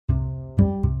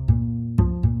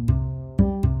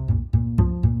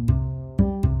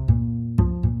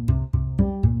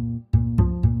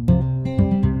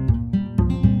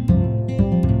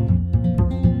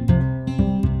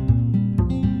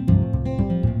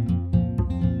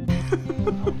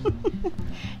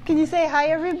Can you say hi,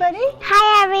 everybody?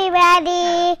 Hi,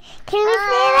 everybody. Can you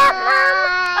say that,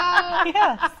 Mom?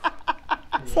 Yes.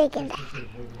 Say it.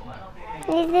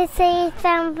 Need to say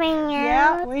something else?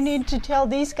 Yeah, we need to tell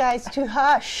these guys to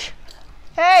hush.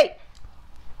 Hey!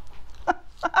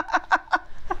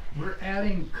 We're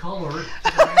adding color to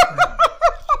the background.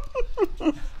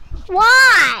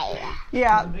 Why?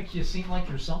 Yeah. It makes you seem like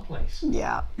you're someplace.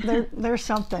 Yeah, there's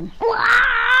something.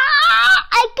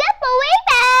 I can't believe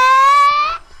it.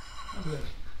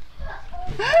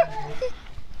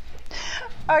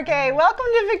 Okay, welcome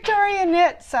to Victoria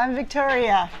Knits. I'm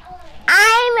Victoria.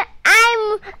 I'm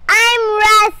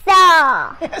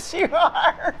Russell. Yes, you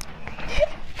are.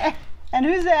 And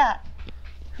who's that?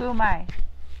 Who am I?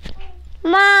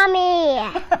 Mommy.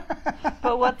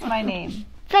 But what's my name?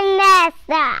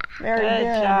 Vanessa. Very Good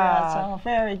good. job. Russell.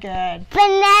 Very good.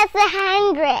 Vanessa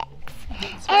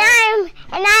Hendricks. And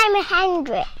I'm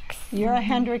Hendricks. You're a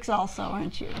Hendricks also,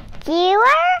 aren't you? You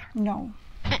are? No.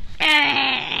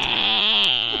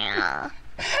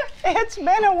 It's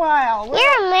been a while.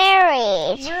 You're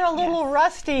married. We're a little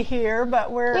rusty here,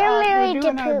 but we're You're married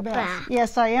doing to our Poopa. best.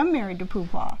 Yes, I am married to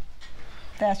Poopa.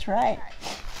 That's right.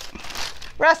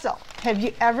 Russell, have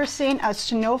you ever seen a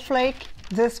snowflake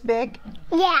this big?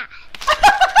 Yeah.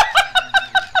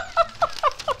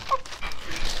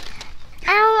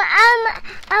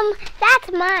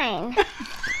 That's mine.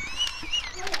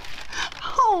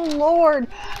 Oh, Lord.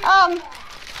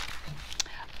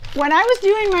 When I was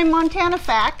doing my Montana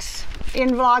facts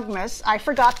in Vlogmas, I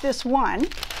forgot this one.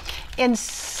 In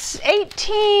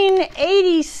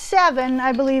 1887,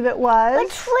 I believe it was.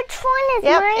 Which one is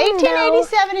Yep, mine?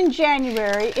 1887 in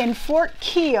January in Fort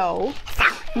Keogh,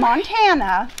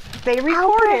 Montana, they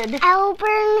recorded.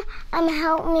 Albert,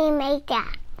 help me make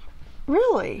that.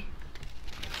 Really?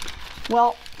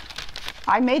 Well,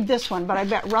 I made this one, but I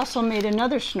bet Russell made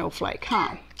another snowflake,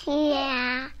 huh?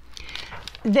 Yeah.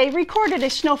 They recorded a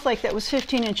snowflake that was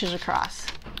 15 inches across.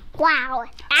 Wow,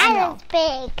 I know.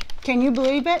 that is big. Can you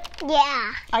believe it?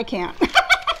 Yeah. I can't.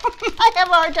 I have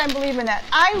a hard time believing that.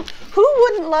 Who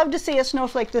wouldn't love to see a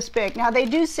snowflake this big? Now, they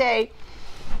do say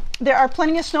there are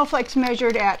plenty of snowflakes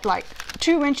measured at like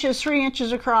 2 inches, 3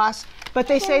 inches across, but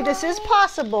they say this is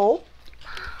possible.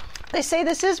 They say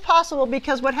this is possible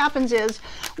because what happens is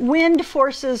wind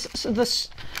forces the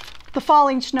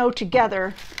falling snow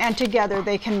together, and together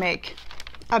they can make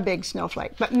a big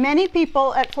snowflake. But many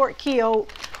people at Fort Keogh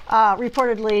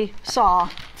reportedly saw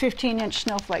 15-inch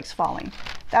snowflakes falling.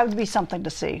 That would be something to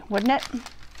see, wouldn't it?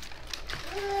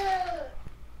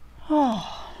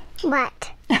 Oh.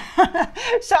 What?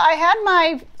 So I had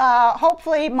my,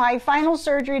 hopefully, my final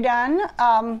surgery done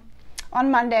on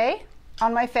Monday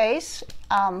on my face.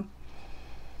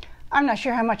 I'm not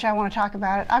sure how much I want to talk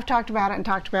about it. I've talked about it and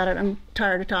talked about it. I'm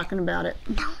tired of talking about it.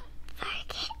 Don't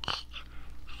forget it.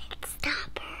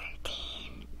 Stop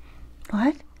hurting.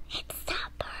 What? It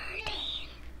stop hurting.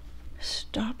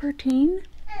 Stoppertine?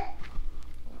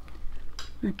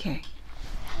 Okay.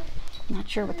 Not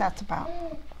sure what that's about.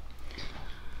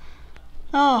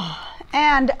 Oh,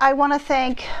 and I want to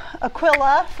thank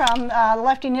Aquila from the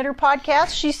Lefty Knitter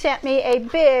podcast. She sent me a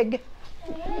big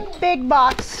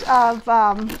box of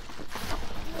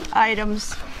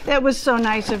items. That was so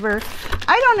nice of her.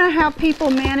 I don't know how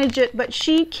people manage it, but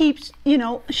she keeps,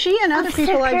 she and other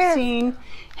people I've seen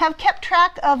have kept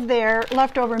track of their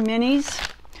leftover minis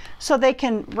so they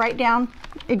can write down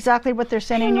exactly what they're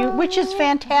sending you, which is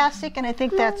fantastic, and I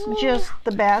think that's just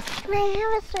the best. Can I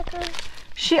have a sucker?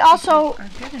 She also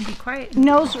Good, and be quiet.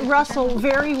 knows Russell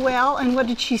very well, and what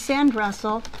did she send,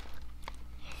 Russell?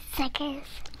 Suckers.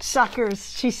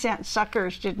 Suckers. She sent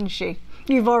suckers, didn't she?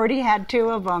 You've already had 2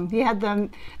 of them. You had the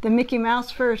Mickey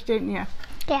Mouse first, didn't you?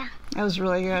 Yeah. That was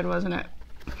really good, wasn't it?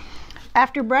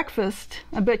 After breakfast,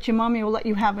 I bet your mommy will let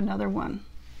you have another one.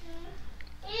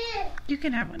 You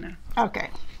can have one now. Okay.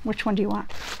 Which one do you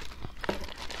want?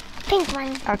 Pink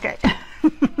one. Okay.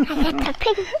 I got the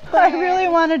pink one. I really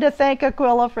wanted to thank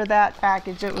Aquila for that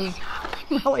package. It was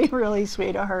really, really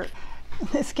sweet of her.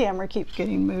 This camera keeps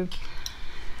getting moved.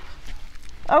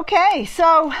 Okay,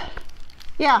 so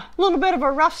yeah, a little bit of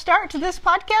a rough start to this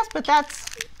podcast, but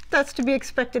that's to be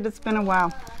expected. It's been a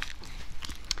while.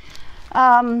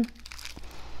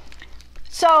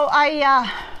 So I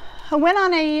went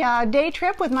on a day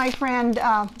trip with my friend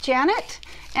Janet,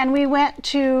 and we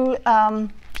went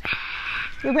and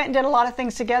did a lot of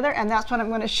things together, and that's what I'm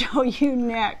going to show you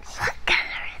next. What color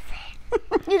is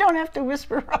it? You don't have to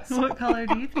whisper, Russell. What color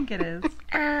do you think it is?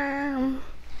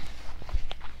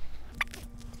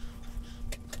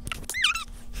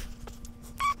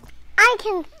 I I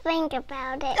can think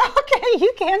about it. Okay,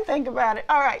 you can think about it.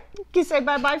 All right. Can you say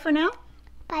bye-bye for now?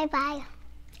 Bye-bye.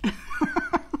 Can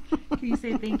you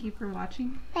say thank you for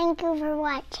watching? Thank you for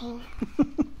watching.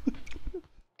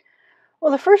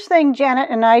 Well, the first thing Janet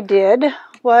and I did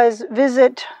was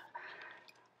visit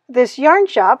this yarn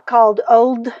shop called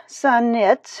Old Sun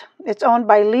Knits. It's owned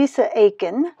by Lisa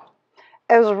Aiken.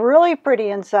 It was really pretty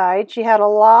inside. She had a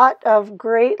lot of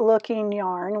great looking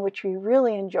yarn, which we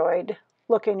really enjoyed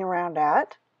looking around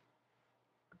at.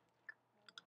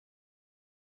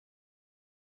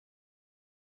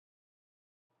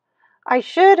 I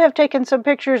should have taken some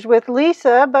pictures with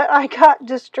Lisa, but I got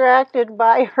distracted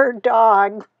by her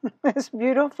dog. This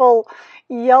beautiful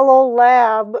yellow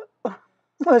lab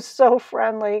was so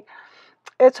friendly.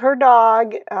 It's her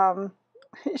dog.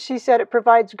 She said it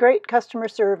provides great customer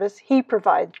service. He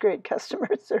provides great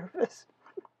customer service.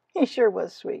 He sure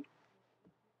was sweet.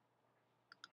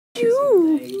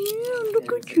 You, yeah,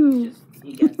 look at you.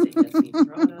 He gets it, he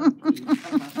throw it up,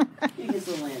 he gets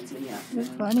the lens, and yeah. That's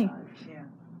funny. Yeah,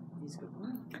 he's a good boy.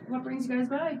 What brings you guys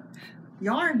by?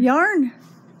 Yarn. Yarn.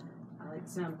 I like the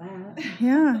sound of that.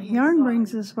 Yeah, yarn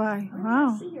brings us by.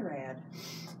 Wow. I see your ad.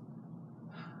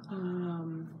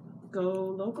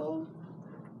 Go local?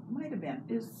 Might have been.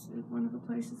 Is it one of the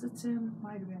places it's in?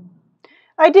 Might have been.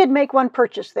 I did make one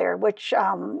purchase there, which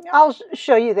I'll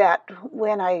show you that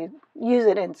when I use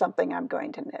it in something I'm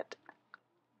going to knit.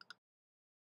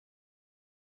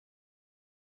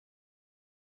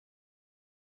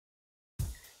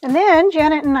 And then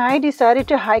Janet and I decided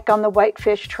to hike on the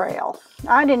Whitefish Trail.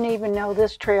 I didn't even know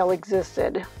this trail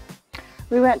existed.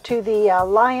 We went to the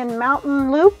Lion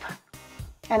Mountain Loop,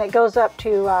 and it goes up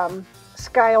to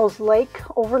Skiles Lake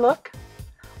overlook,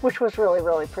 which was really,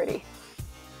 really pretty.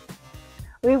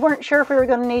 We weren't sure if we were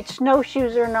going to need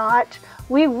snowshoes or not.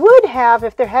 We would have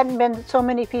if there hadn't been so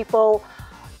many people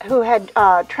who had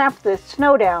tramped the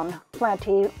snow down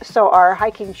plenty, so our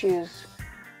hiking shoes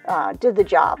did the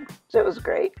job. So it was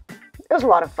great. It was a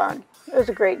lot of fun. It was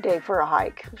a great day for a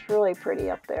hike. It was really pretty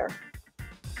up there.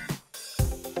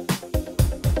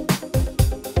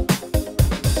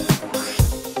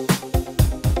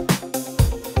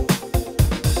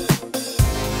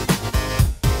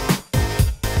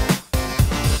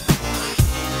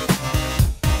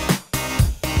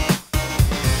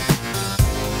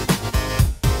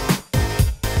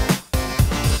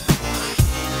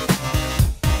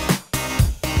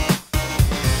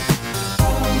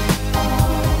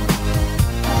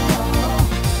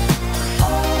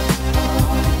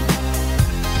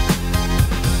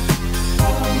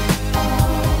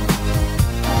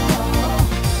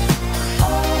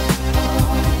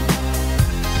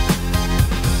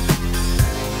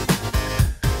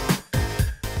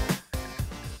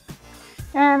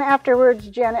 And afterwards,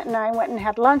 Janet and I went and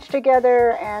had lunch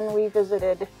together, and we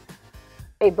visited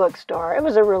a bookstore. It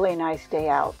was a really nice day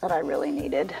out that I really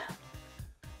needed.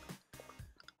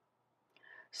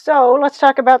 So let's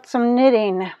talk about some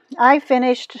knitting. I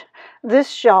finished this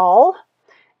shawl.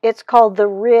 It's called The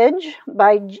Ridge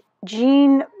by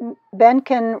Jean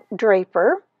Benken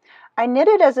Draper. I knit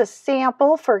it as a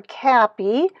sample for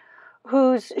Cappy,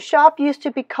 whose shop used to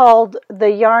be called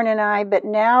The Yarn and I, but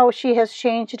now she has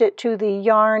changed it to The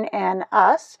Yarn and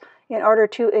Us in order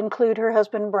to include her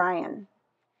husband Brian.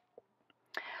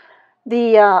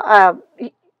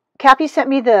 Cappy sent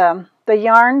me the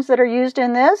yarns that are used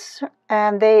in this,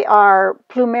 and they are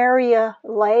Plumeria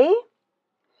Lay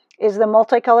is the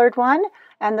multicolored one,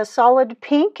 and the solid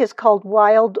pink is called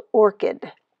Wild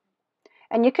Orchid.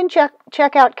 And you can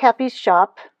check out Cappy's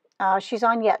shop. She's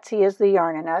on Etsy as The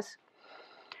Yarn and Us.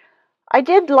 I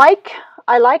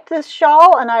liked this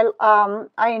shawl, and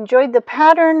I enjoyed the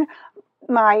pattern.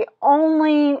 The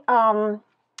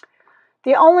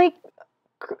only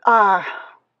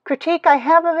critique I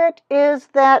have of it is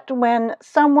that when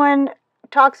someone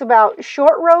talks about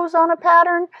short rows on a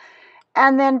pattern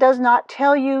and then does not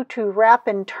tell you to wrap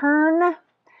and turn,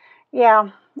 yeah,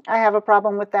 I have a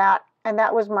problem with that. And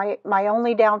that was my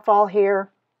only downfall here.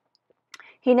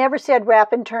 He never said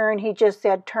wrap and turn, he just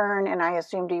said turn, and I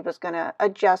assumed he was going to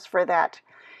adjust for that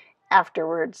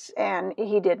afterwards, and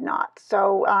he did not.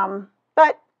 So,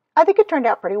 but I think it turned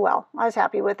out pretty well. I was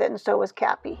happy with it, and so was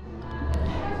Cappy.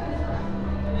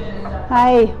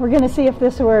 Hi, we're going to see if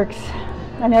this works.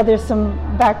 I know there's some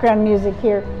background music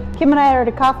here. Kim and I are at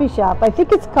a coffee shop. I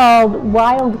think it's called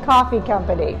Wild Coffee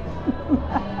Company.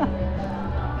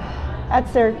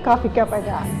 That's their coffee cup I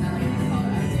got.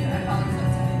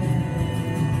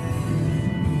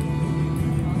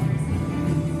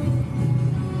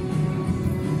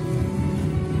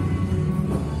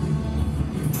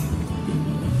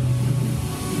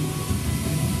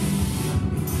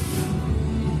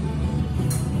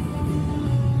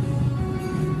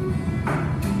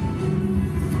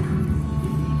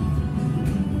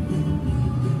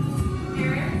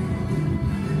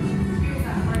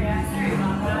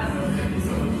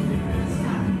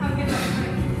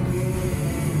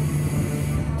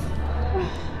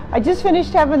 I just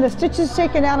finished having the stitches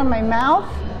taken out of my mouth.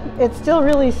 It's still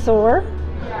really sore.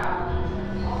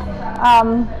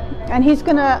 And he's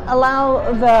going to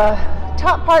allow the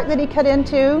top part that he cut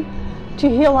into to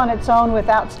heal on its own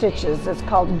without stitches. It's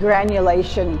called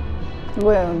granulation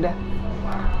wound.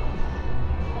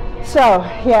 So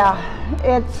yeah,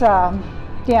 it's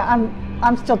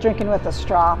I'm still drinking with a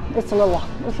straw. It's a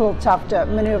little tough to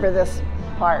maneuver this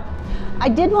part. I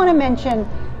did want to mention,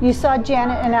 you saw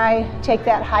Janet and I take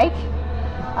that hike.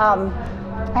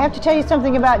 I have to tell you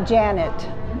something about Janet.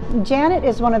 Janet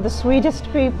is one of the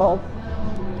sweetest people.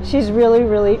 She's really,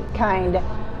 really kind.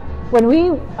 When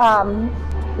we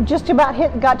just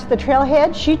about got to the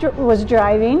trailhead, she was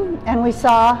driving, and we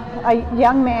saw a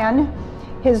young man.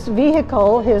 His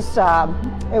vehicle, it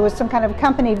was some kind of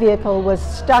company vehicle, was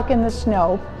stuck in the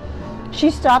snow. She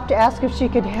stopped to ask if she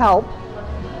could help,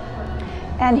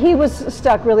 and he was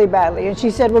stuck really badly. And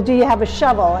she said, well, do you have a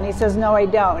shovel? And he says, no, I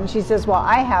don't. And she says, well,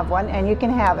 I have one, and you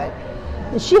can have it.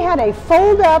 And she had a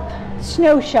fold-up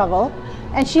snow shovel,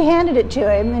 and she handed it to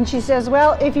him, and she says,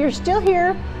 well, if you're still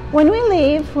here, when we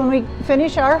leave, when we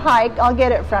finish our hike, I'll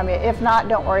get it from you. If not,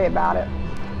 don't worry about it.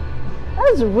 That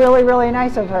was really, really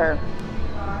nice of her.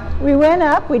 We went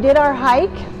up, we did our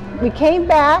hike, we came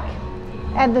back,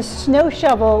 and the snow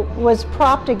shovel was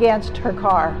propped against her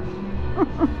car.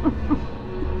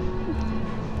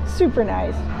 Super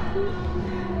nice.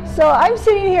 So I'm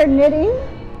sitting here knitting,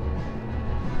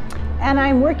 and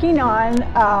I'm working on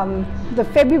the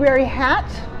February hat.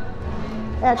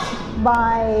 That's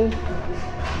by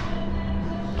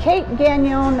Kate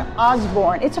Gagnon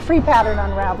Osborne. It's a free pattern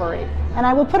on Ravelry. And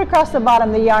I will put across the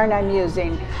bottom the yarn I'm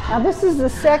using. Now this is the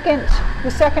second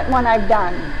one I've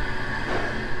done.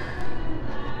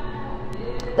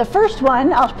 The first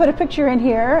one, I'll put a picture in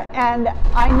here, and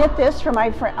I knit this for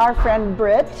our friend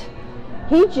Britt.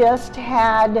 He just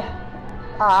had,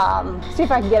 see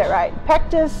if I can get it right,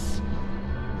 pectus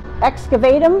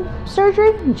excavatum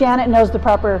surgery. Janet knows the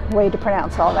proper way to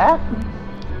pronounce all that.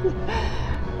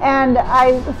 And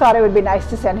I thought it would be nice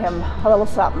to send him a little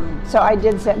something. So I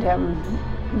did send him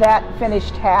that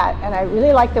finished hat, and I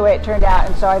really liked the way it turned out,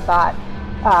 and so I thought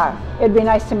it'd be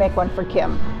nice to make one for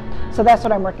Kim. So that's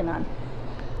what I'm working on.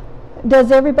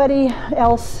 Does everybody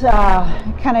else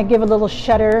kind of give a little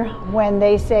shudder when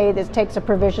they say this takes a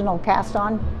provisional cast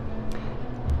on?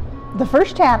 The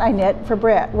first hat I knit for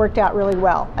Britt worked out really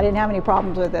well. I didn't have any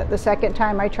problems with it. The second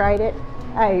time I tried it,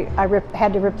 I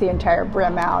had to rip the entire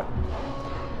brim out.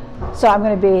 So I'm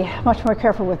going to be much more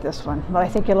careful with this one, but I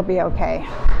think it'll be okay.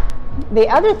 The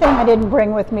other thing I didn't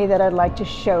bring with me that I'd like to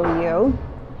show you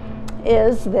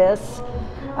is this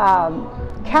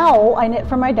cowl I knit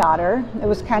for my daughter. It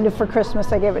was kind of for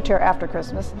Christmas. I gave it to her after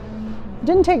Christmas. It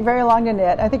didn't take very long to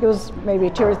knit. I think it was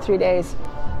maybe 2 or 3 days.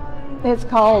 It's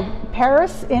called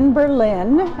Paris in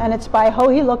Berlin, and it's by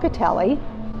Joji Locatelli.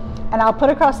 And I'll put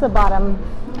across the bottom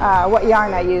what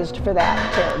yarn I used for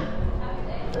that too.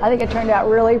 I think it turned out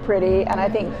really pretty, and I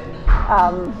think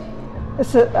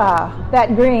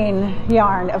that green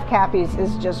yarn of Cappy's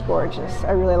is just gorgeous.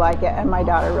 I really like it, and my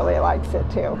daughter really likes it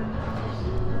too.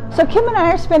 So Kim and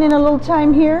I are spending a little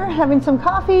time here having some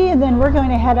coffee, and then we're going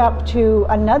to head up to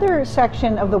another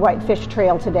section of the Whitefish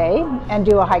Trail today and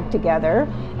do a hike together.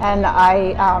 And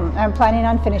I'm planning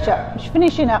on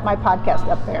finishing up my podcast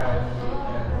up there.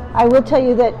 I will tell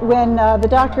you that when the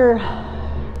doctor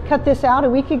cut this out a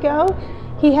week ago,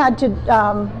 he had to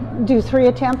do 3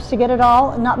 attempts to get it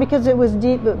all, not because it was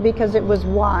deep, but because it was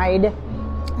wide,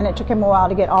 and it took him a while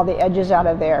to get all the edges out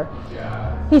of there.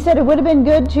 He said it would have been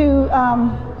good to,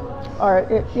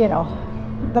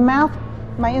 the mouth,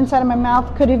 my inside of my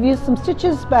mouth could have used some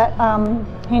stitches, but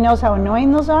he knows how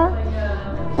annoying those are.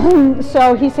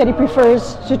 So he said he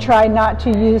prefers to try not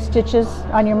to use stitches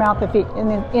on your mouth in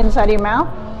the inside of your mouth.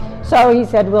 So he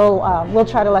said we'll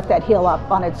try to let that heal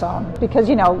up on its own, because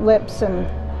lips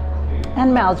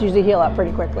and mouths usually heal up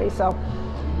pretty quickly. So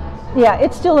yeah,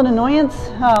 it's still an annoyance,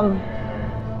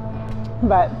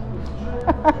 but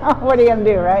what are you gonna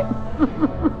do, right?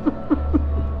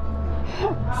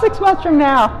 6 months from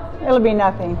now, it'll be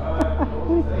nothing.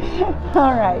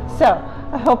 All right, so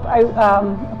I hope I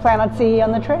plan on seeing you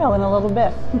on the trail in a little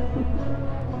bit.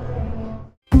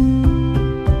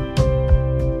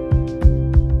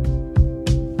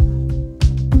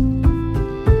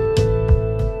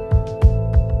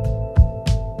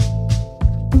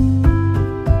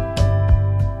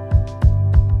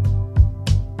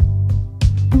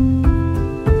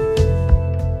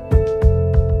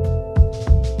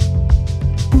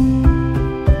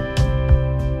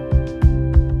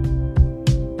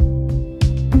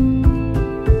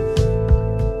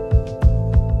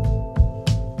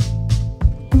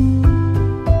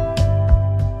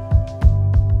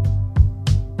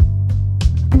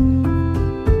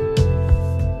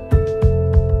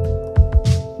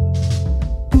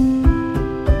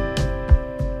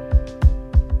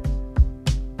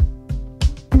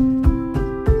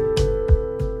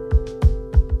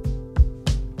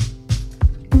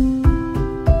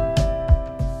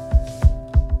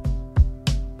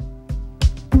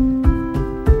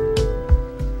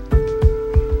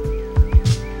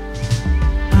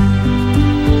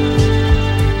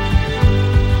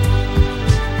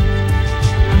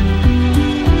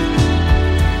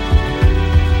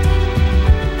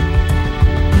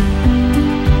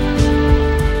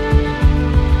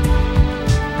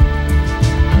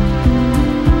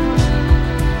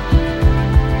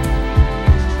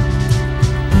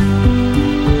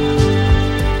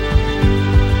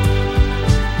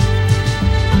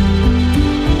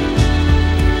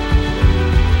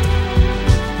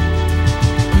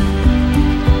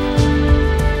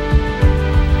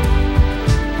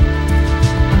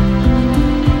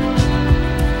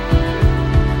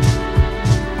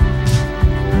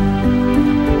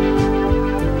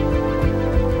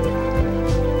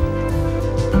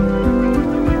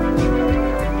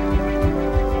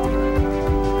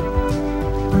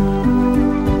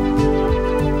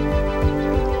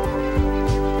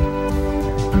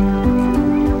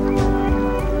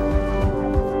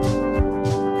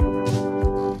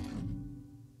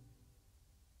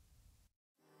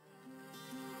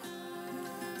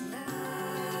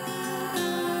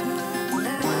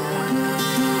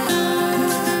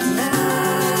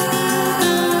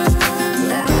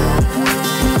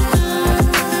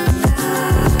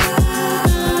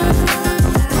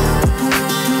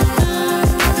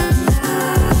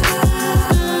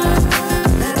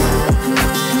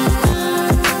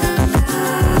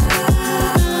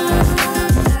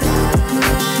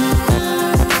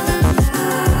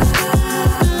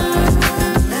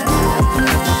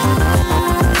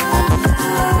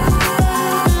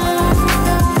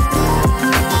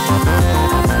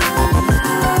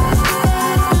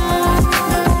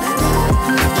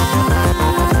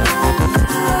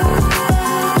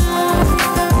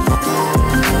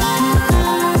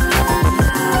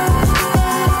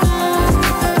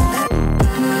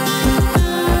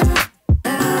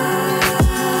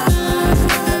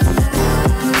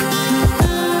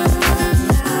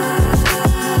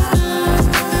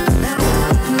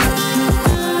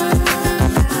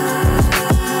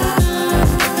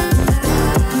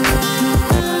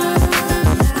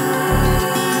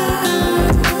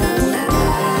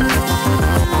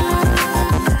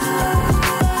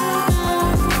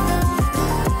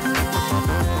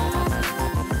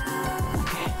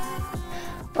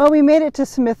 Well, we made it to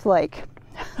Smith Lake.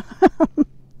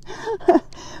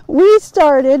 We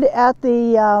started at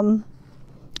the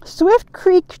Swift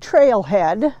Creek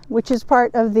Trailhead, which is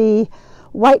part of the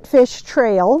Whitefish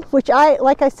Trail, which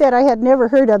like I said, I had never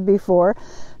heard of before.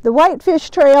 The Whitefish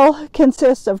Trail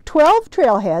consists of 12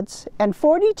 trailheads and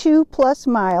 42 plus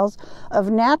miles of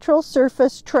natural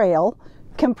surface trail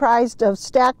comprised of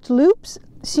stacked loops,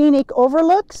 scenic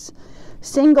overlooks,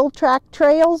 single track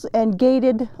trails, and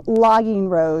gated logging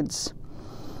roads.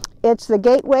 It's the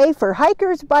gateway for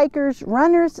hikers, bikers,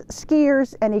 runners,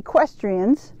 skiers, and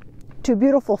equestrians to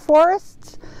beautiful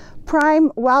forests,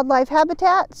 prime wildlife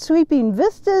habitat, sweeping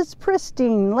vistas,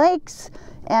 pristine lakes,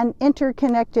 and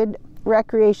interconnected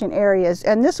recreation areas.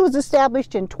 And this was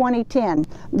established in 2010,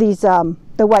 the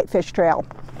Whitefish Trail.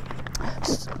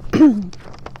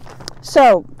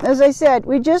 So, as I said,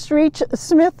 we just reached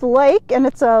Smith Lake, and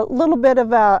it's a little bit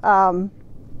of a,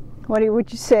 what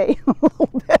would you say? A little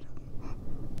bit.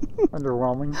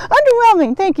 Underwhelming.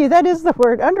 Underwhelming, thank you. That is the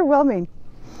word, underwhelming.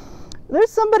 There's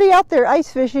somebody out there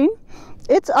ice fishing.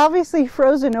 It's obviously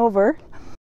frozen over.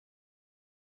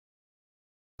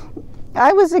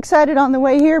 I was excited on the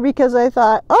way here because I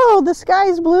thought, oh, the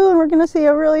sky's blue and we're going to see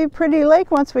a really pretty lake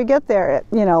once we get there.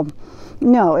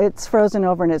 No, it's frozen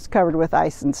over and it's covered with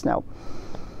ice and snow.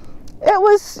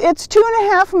 It's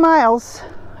 2.5 miles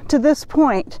to this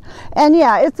point, and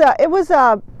yeah, it was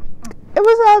a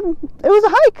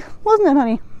hike, wasn't it,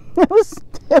 honey? It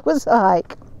was a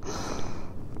hike.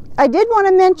 I did want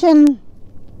to mention,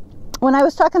 when I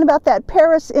was talking about that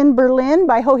Paris in Berlin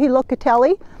by Joji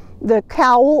Locatelli, the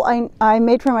cowl I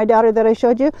made for my daughter that I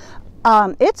showed you,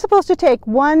 it's supposed to take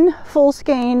 1 full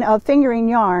skein of fingering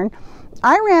yarn.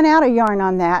 I ran out of yarn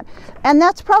on that, and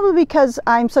that's probably because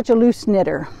I'm such a loose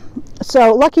knitter.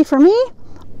 So lucky for me,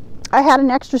 I had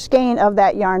an extra skein of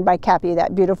that yarn by Cappy,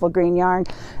 that beautiful green yarn,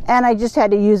 and I just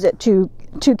had to use it to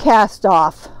cast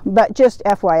off, but just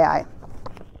FYI.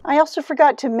 I also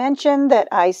forgot to mention that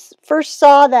I first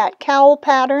saw that cowl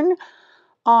pattern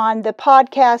on the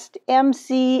podcast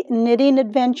MC Knitting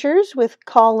Adventures with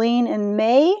Colleen and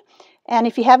May, and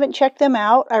if you haven't checked them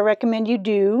out, I recommend you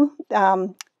do.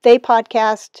 They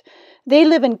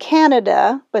live in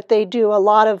Canada, but they do a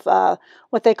lot of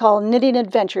what they call knitting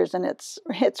adventures, and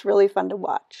it's really fun to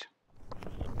watch.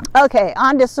 Okay,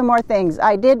 on to some more things.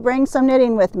 I did bring some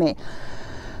knitting with me.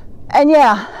 And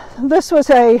yeah, this was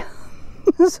a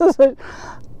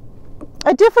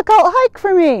difficult hike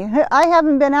for me. I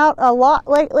haven't been out a lot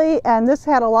lately, and this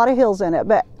had a lot of hills in it,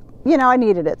 but I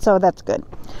needed it, so that's good.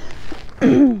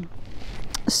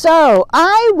 So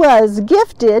I was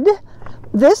gifted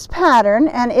this pattern,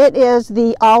 and it is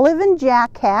the Olive and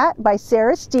Jack hat by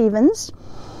Sarah Stevens,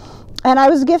 and I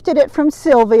was gifted it from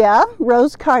Sylvia,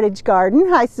 Rose Cottage Garden.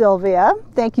 Hi Sylvia,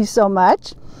 thank you so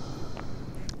much.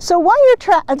 So why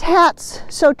are hats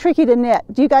so tricky to knit?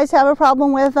 Do you guys have a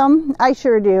problem with them? I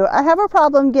sure do. I have a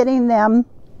problem getting them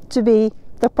to be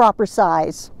the proper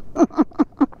size. This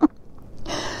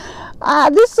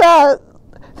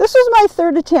was my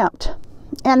 3rd attempt.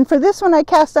 And for this one, I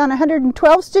cast on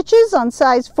 112 stitches on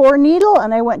size 4 needle,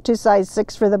 and I went to size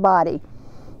 6 for the body.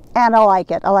 And I like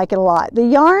it. I like it a lot. The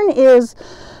yarn is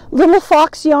Little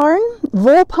Fox yarn,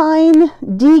 Vulpine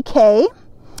DK,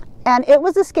 and it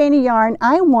was a skein of yarn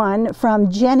I won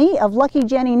from Jenny of Lucky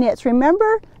Jenny Knits.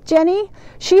 Remember Jenny?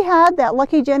 She had that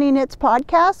Lucky Jenny Knits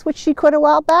podcast, which she quit a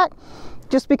while back,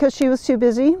 just because she was too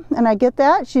busy, and I get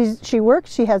that. She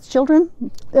works, she has children.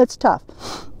 It's tough.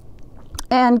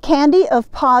 And Candy of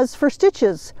Paws for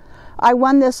Stitches. I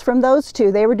won this from those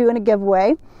two. They were doing a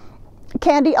giveaway.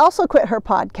 Candy also quit her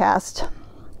podcast.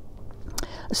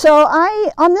 So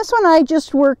on this one, I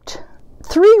just worked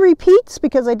 3 repeats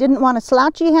because I didn't want a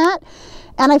slouchy hat,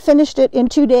 and I finished it in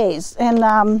 2 days. And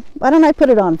why don't I put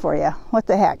it on for you? What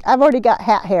the heck? I've already got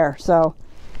hat hair, so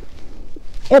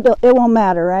it won't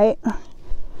matter, right? I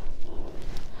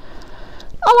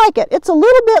like it. It's a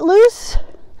little bit loose.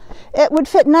 It would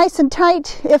fit nice and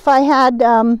tight if I had,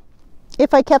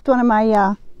 if I kept one of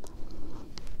my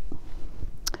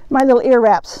my little ear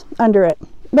wraps under it.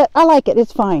 But I like it.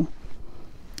 It's fine.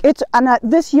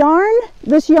 This yarn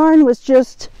was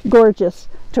just gorgeous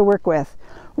to work with.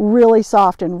 Really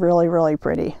soft and really, really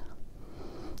pretty.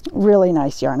 Really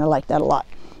nice yarn. I like that a lot.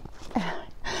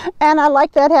 And I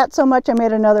like that hat so much I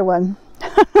made another one.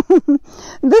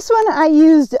 This one I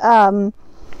used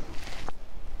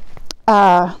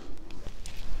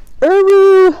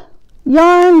Uru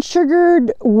yarn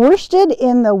sugared worsted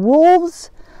in the Wolves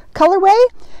colorway.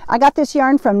 I got this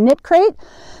yarn from Knit Crate,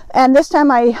 and this time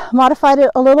I modified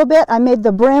it a little bit. I made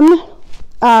the brim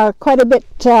quite a bit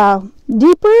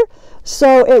deeper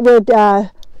so it would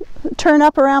turn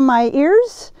up around my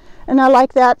ears, and I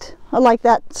like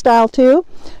that style too.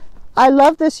 I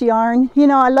love this yarn. You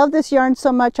know, I love this yarn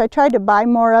so much. I tried to buy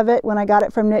more of it when I got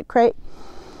it from Knit Crate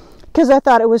because I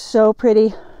thought it was so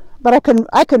pretty, but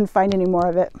I couldn't find any more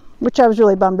of it, which I was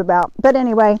really bummed about. But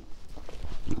anyway,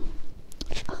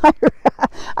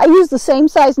 I used the same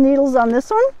size needles on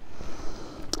this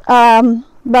one,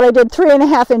 but I did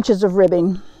 3.5 inches of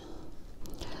ribbing.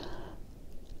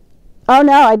 Oh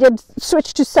no, I did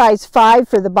switch to size 5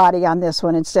 for the body on this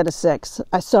one instead of 6.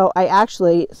 So I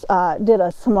actually did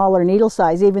a smaller needle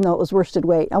size, even though it was worsted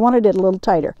weight. I wanted it a little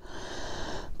tighter.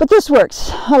 But this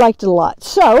works. I liked it a lot.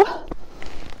 So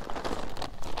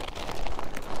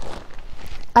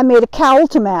I made a cowl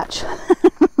to match. And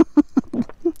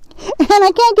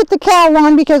I can't get the cowl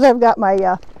on because I've got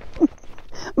my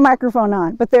microphone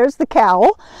on. But there's the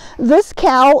cowl. This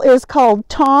cowl is called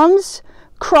Tom's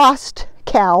Crossed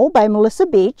Cowl by Melissa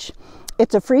Beach.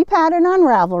 It's a free pattern on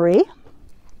Ravelry.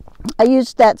 I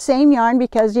used that same yarn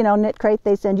because, you know, Knit Crate,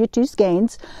 they send you 2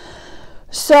 skeins.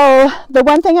 So the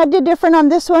one thing I did different on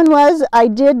this one was I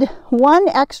did 1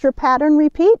 extra pattern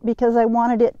repeat because I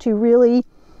wanted it to really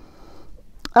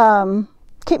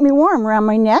keep me warm around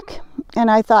my neck,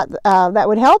 and I thought that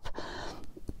would help.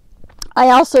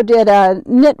 I also did a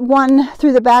knit 1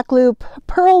 through the back loop,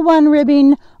 purl 1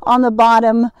 ribbing on the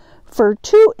bottom for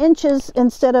 2 inches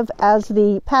instead of as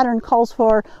the pattern calls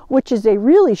for, which is a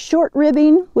really short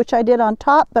ribbing, which I did on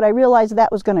top, but I realized that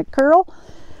was going to curl.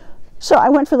 So I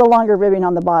went for the longer ribbing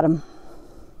on the bottom.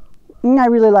 And I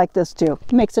really like this too.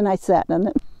 It makes a nice set, doesn't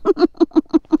it?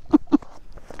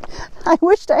 I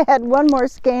wished I had 1 more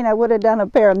skein. I would have done a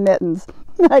pair of mittens.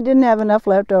 I didn't have enough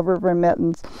left over for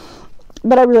mittens.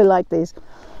 But I really like these.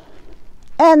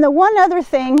 And the one other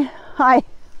thing I'm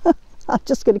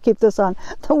just going to keep this on.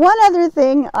 The one other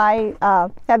thing I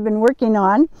have been working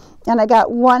on, and I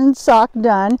got 1 sock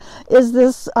done, is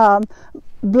this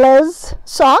Blaze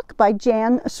sock by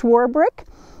Jan Swarbrick.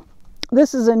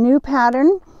 This is a new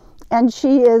pattern, and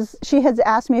she has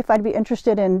asked me if I'd be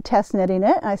interested in test knitting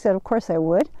it. And I said, of course I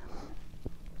would.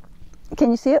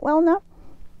 Can you see it well enough?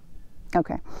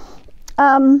 Okay.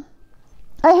 I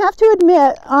have to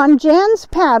admit, on Jan's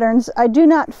patterns, I do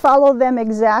not follow them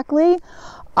exactly.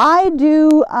 I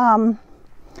do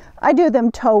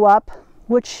them toe up,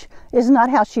 which is not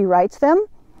how she writes them.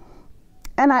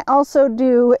 And I also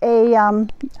do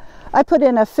I put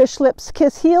in a fish lips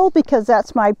kiss heel because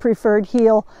that's my preferred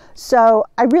heel. So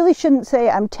I really shouldn't say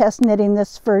I'm test knitting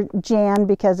this for Jan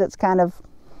because it's kind of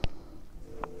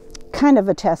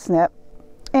a test knit.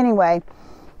 Anyway,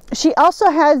 she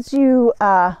also has you,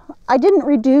 I didn't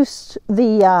reduce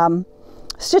the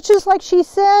stitches like she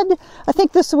said. I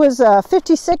think this was a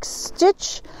 56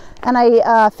 stitch, and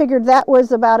I figured that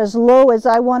was about as low as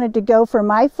I wanted to go for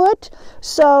my foot.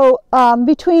 So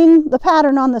between the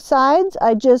pattern on the sides,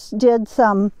 I just did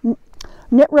some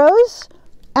knit rows,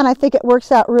 and I think it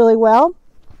works out really well.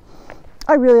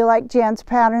 I really like Jan's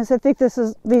patterns. I think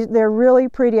they're really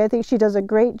pretty. I think she does a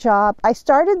great job. I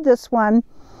started this one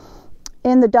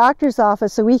in the doctor's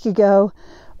office a week ago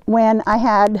when I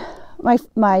had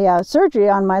my surgery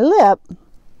on my lip,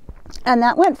 and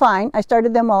that went fine. I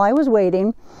started them while I was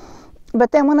waiting,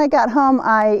 but then when I got home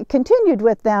I continued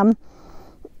with them,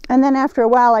 and then after a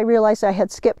while I realized I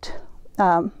had skipped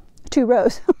 2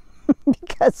 rows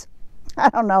because I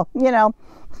don't know, you know,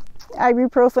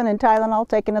 ibuprofen and Tylenol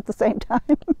taken at the same time.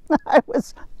 I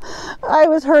was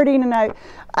hurting, and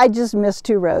I just missed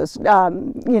 2 rows.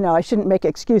 You know, I shouldn't make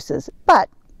excuses, but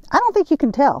I don't think you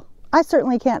can tell. I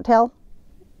certainly can't tell.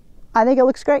 I think it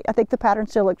looks great. I think the pattern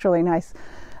still looks really nice,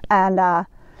 and I'm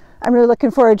really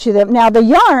looking forward to them. Now the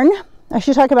yarn, I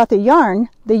should talk about the yarn.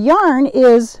 The yarn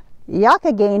is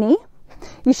Yakagani.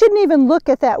 You shouldn't even look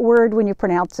at that word when you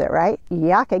pronounce it, right?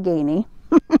 Yakagani.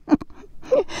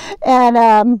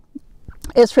 And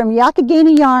it's from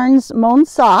Yakagani Yarns Mown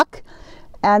Sock,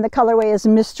 and the colorway is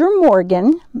Mr.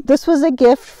 Morgan. This was a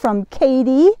gift from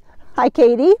Katie. Hi,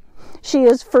 Katie. She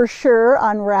is for sure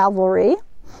on Ravelry,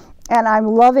 and I'm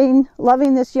loving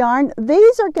this yarn.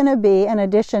 These are going to be in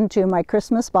addition to my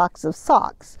Christmas box of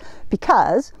socks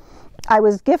because I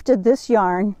was gifted this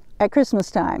yarn at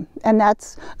Christmas time, and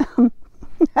that's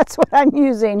that's what I'm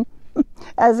using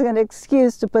as an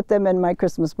excuse to put them in my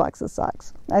Christmas box of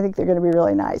socks. I think they're going to be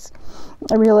really nice.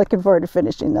 I'm really looking forward to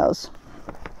finishing those.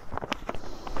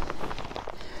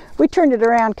 We turned it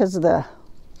around because of the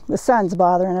sun's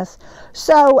bothering us.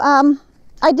 So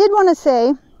I did want to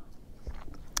say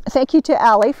thank you to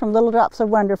Allie from Little Drops of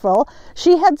Wonderful.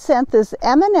 She had sent this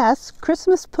M&S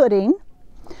Christmas pudding,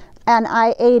 and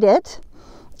I ate it.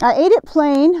 I ate it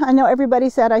plain. I know everybody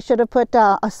said I should have put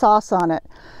a sauce on it.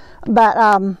 But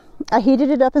I heated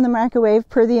it up in the microwave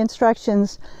per the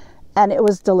instructions, and it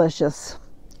was delicious.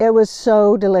 It was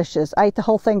so delicious. I ate the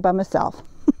whole thing by myself.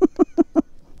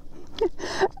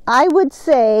 I would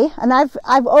say, and I've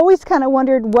always kind of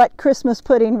wondered what Christmas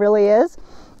pudding really is,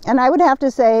 and I would have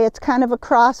to say it's kind of a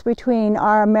cross between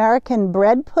our American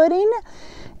bread pudding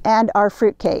and our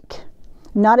fruitcake.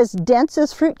 Not as dense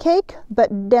as fruitcake,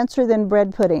 but denser than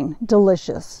bread pudding.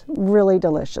 Delicious, really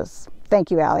delicious.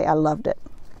 Thank you, Allie. I loved it.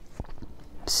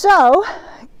 So,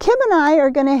 Kim and I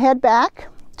are going to head back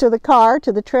to the car,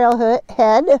 to the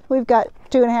trailhead. We've got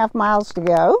 2.5 miles to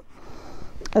go.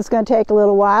 It's going to take a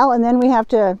little while, and then we have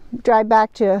to drive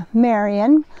back to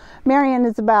Marion. Marion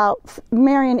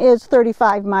is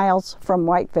 35 miles from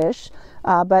Whitefish,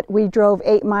 but we drove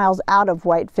 8 miles out of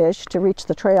Whitefish to reach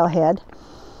the trailhead.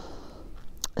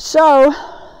 So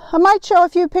I might show a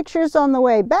few pictures on the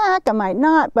way back, I might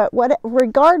not, but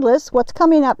regardless, what's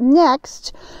coming up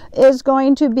next is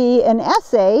going to be an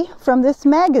essay from this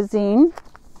magazine,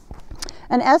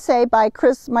 an essay by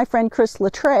my friend Chris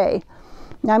Latre.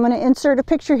 Now I'm going to insert a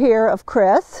picture here of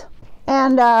Chris,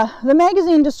 and the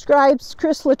magazine describes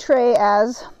Chris Latre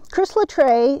as, Chris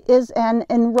Latre is an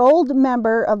enrolled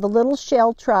member of the Little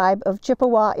Shell tribe of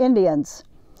Chippewa Indians.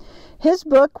 His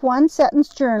book, One Sentence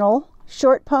Journal,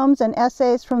 Short Poems and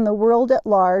Essays from the World at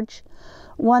Large,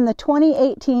 won the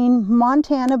 2018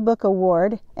 Montana Book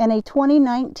Award and a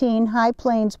 2019 High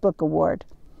Plains Book Award.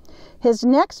 His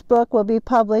next book will be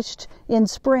published in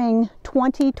spring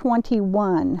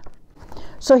 2021.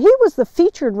 So he was the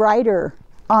featured writer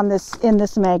on in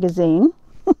this magazine.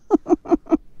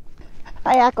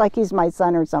 I act like he's my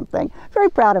son or something. Very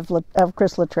proud of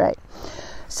Chris Latre.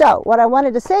 So what I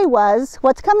wanted to say was,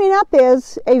 what's coming up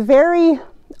is a very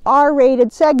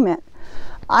R-rated segment.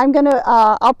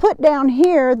 I'll put down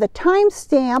here the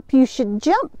timestamp you should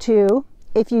jump to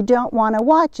if you don't want to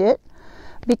watch it,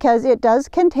 because it does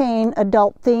contain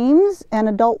adult themes and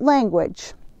adult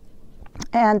language.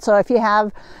 And so if you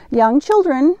have young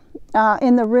children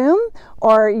in the room,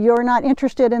 or you're not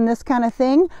interested in this kind of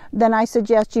thing, then I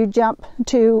suggest you jump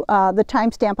to the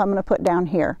timestamp I'm going to put down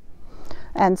here.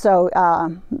 And so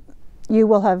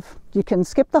you can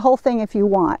skip the whole thing if you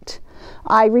want.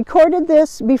 I recorded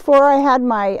this before I had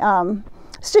my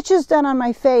stitches done on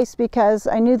my face, because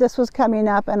I knew this was coming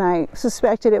up and I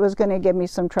suspected it was going to give me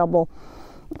some trouble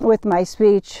with my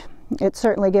speech. It's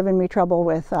certainly given me trouble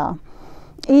with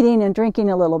eating and drinking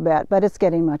a little bit, but it's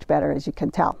getting much better, as you can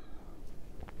tell.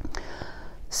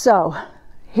 So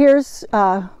here's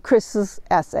Chris's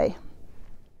essay.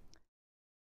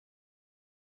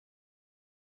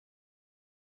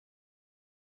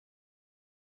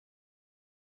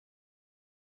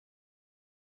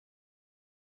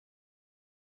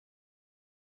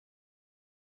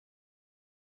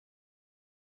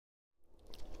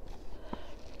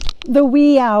 The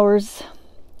wee hours.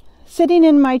 Sitting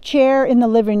in my chair in the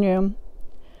living room.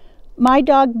 My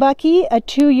dog Bucky, a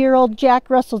 2-year-old Jack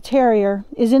Russell Terrier,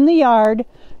 is in the yard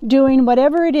doing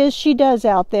whatever it is she does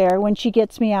out there when she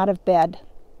gets me out of bed.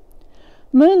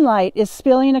 Moonlight is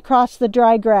spilling across the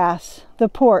dry grass, the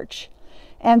porch,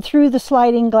 and through the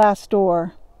sliding glass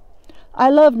door. I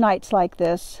love nights like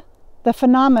this, the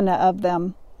phenomena of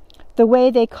them, the way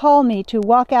they call me to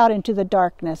walk out into the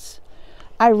darkness.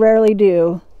 I rarely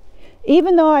do,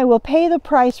 even though I will pay the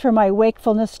price for my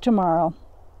wakefulness tomorrow.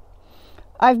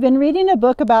 I've been reading a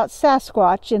book about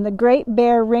Sasquatch in the Great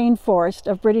Bear Rainforest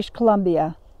of British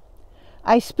Columbia.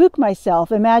 I spook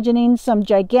myself imagining some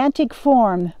gigantic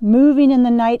form moving in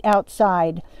the night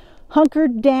outside,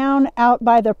 hunkered down out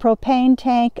by the propane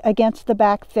tank against the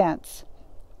back fence.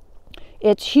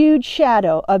 Its huge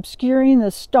shadow obscuring the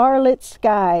starlit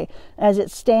sky as it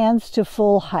stands to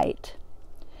full height.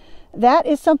 That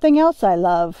is something else I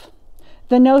love.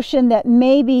 The notion that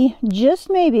maybe, just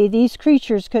maybe, these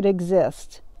creatures could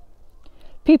exist.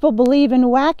 People believe in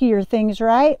wackier things,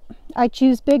 right? I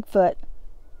choose Bigfoot.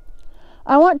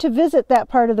 I want to visit that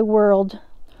part of the world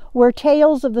where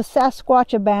tales of the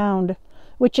Sasquatch abound,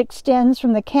 which extends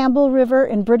from the Campbell River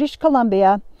in British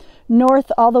Columbia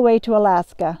north all the way to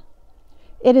Alaska.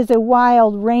 It is a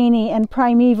wild, rainy, and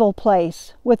primeval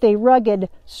place with a rugged,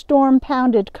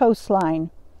 storm-pounded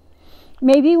coastline.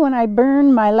 Maybe when I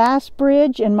burn my last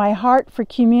bridge and my heart for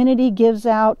community gives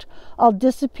out, I'll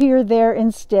disappear there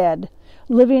instead,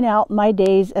 living out my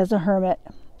days as a hermit.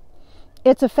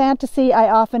 It's a fantasy I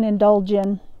often indulge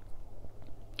in.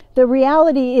 The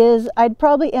reality is I'd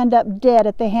probably end up dead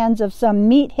at the hands of some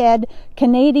meathead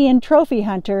Canadian trophy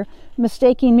hunter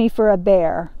mistaking me for a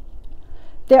bear.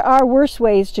 There are worse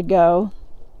ways to go.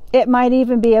 It might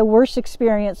even be a worse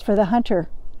experience for the hunter.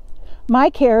 My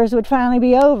cares would finally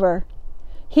be over.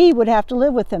 he would have to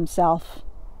live with himself.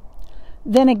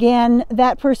 Then again,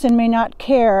 that person may not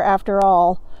care after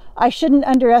all. I shouldn't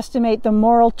underestimate the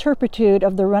moral turpitude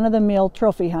of the run-of-the-mill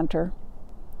trophy hunter.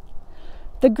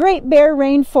 The Great Bear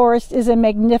Rainforest is a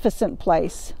magnificent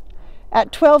place.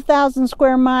 At 12,000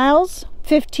 square miles,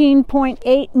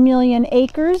 15.8 million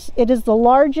acres, it is the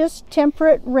largest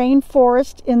temperate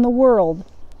rainforest in the world.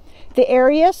 The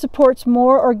area supports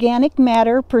more organic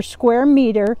matter per square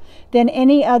meter than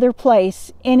any other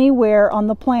place anywhere on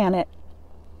the planet.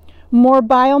 More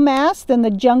biomass than the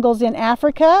jungles in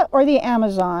Africa or the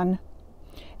Amazon.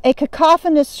 A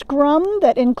cacophonous scrum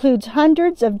that includes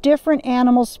hundreds of different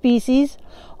animal species,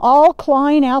 all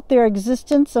clawing out their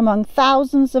existence among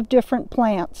thousands of different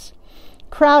plants,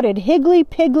 crowded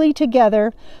higgly-piggly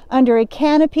together under a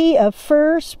canopy of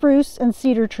fir, spruce, and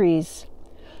cedar trees.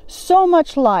 So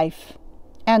much life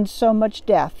and so much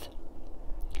death.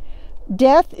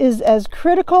 Death is as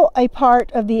critical a part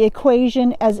of the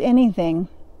equation as anything.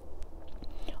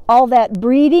 All that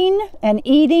breeding and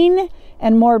eating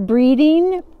and more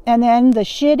breeding and then the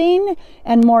shitting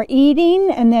and more eating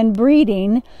and then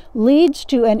breeding leads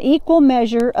to an equal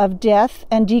measure of death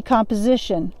and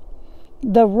decomposition.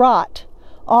 The rot,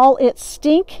 all its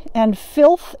stink and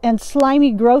filth and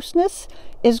slimy grossness,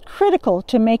 is critical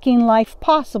to making life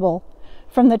possible,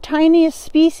 from the tiniest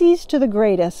species to the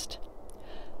greatest.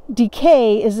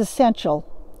 Decay is essential.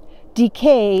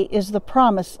 Decay is the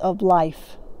promise of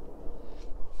life.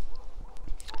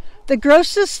 The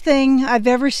grossest thing I've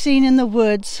ever seen in the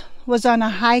woods was on a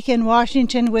hike in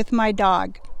Washington with my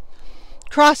dog.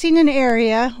 Crossing an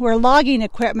area where logging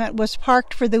equipment was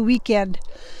parked for the weekend,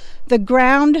 the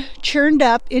ground churned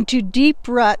up into deep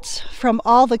ruts from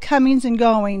all the comings and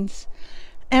goings,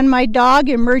 and my dog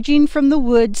emerging from the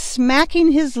woods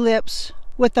smacking his lips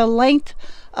with a length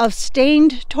of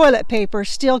stained toilet paper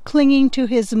still clinging to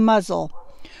his muzzle,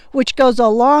 which goes a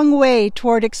long way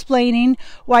toward explaining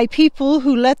why people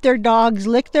who let their dogs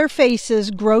lick their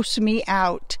faces gross me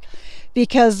out.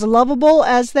 Because lovable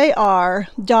as they are,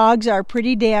 dogs are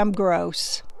pretty damn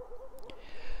gross.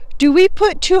 Do we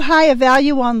put too high a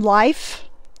value on life,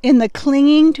 in the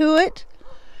clinging to it?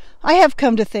 I have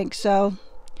come to think so.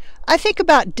 I think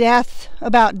about death,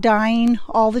 about dying,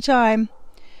 all the time.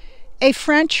 A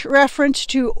French reference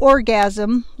to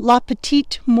orgasm, la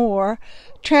petite mort,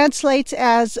 translates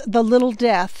as the little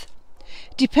death.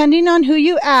 Depending on who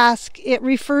you ask, it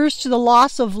refers to the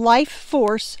loss of life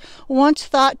force once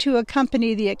thought to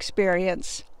accompany the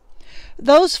experience.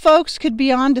 Those folks could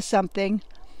be onto something.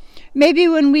 Maybe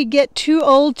when we get too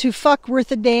old to fuck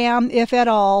worth a damn, if at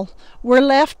all, we're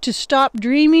left to stop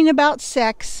dreaming about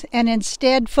sex and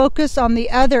instead focus on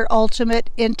the other ultimate,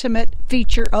 intimate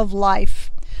feature of life,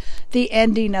 the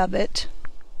ending of it.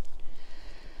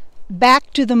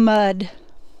 Back to the mud.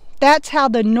 That's how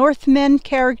the Northmen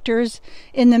characters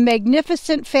in the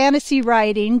magnificent fantasy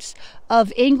writings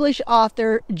of English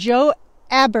author Joe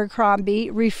Abercrombie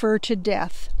refer to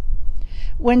death.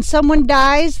 When someone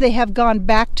dies, they have gone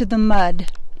back to the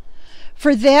mud.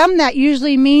 For them, that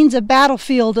usually means a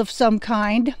battlefield of some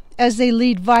kind, as they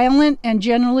lead violent and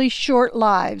generally short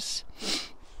lives.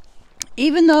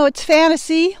 Even though it's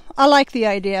fantasy, I like the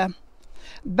idea.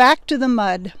 Back to the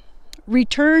mud.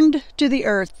 Returned to the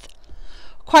earth.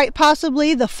 Quite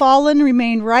possibly the fallen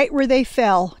remain right where they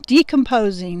fell,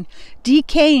 decomposing,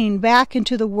 decaying back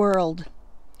into the world,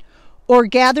 or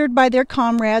gathered by their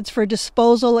comrades for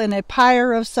disposal in a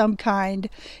pyre of some kind,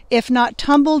 if not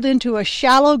tumbled into a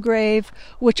shallow grave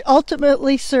which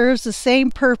ultimately serves the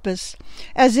same purpose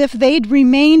as if they'd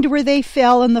remained where they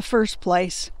fell in the first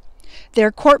place.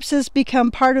 Their corpses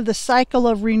become part of the cycle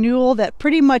of renewal that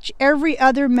pretty much every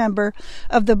other member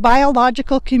of the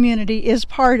biological community is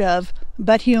part of,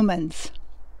 but humans.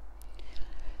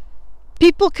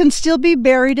 People can still be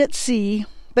buried at sea,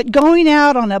 but going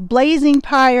out on a blazing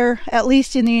pyre, at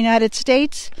least in the United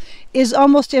States, is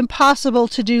almost impossible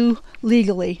to do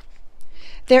legally.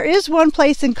 There is one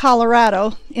place in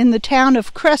Colorado, in the town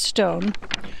of Crestone,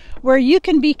 where you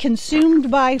can be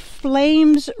consumed by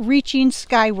flames reaching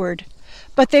skyward.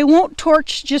 But they won't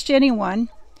torch just anyone.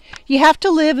 You have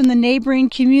to live in the neighboring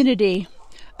community,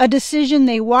 a decision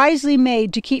they wisely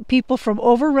made to keep people from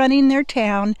overrunning their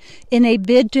town in a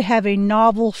bid to have a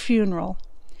novel funeral.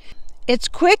 It's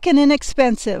quick and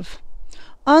inexpensive,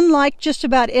 unlike just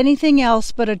about anything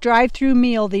else but a drive-through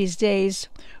meal these days,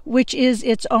 which is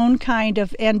its own kind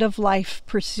of end-of-life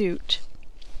pursuit.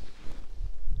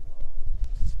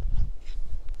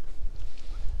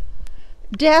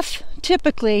 Death,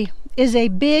 typically, is a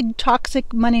big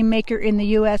toxic money maker in the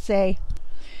USA.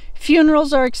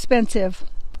 Funerals are expensive.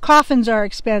 Coffins are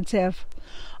expensive.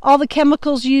 All the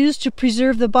chemicals used to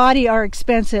preserve the body are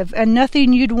expensive, and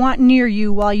nothing you'd want near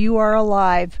you while you are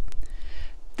alive.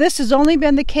 This has only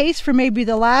been the case for maybe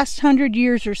the last 100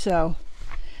 years or so.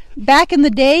 Back in the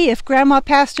day, if Grandma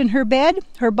passed in her bed,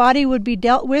 her body would be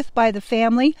dealt with by the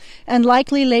family and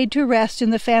likely laid to rest in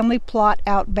the family plot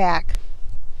out back.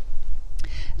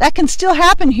 That can still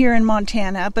happen here in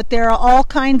Montana, but there are all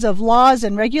kinds of laws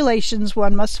and regulations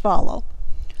one must follow.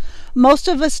 Most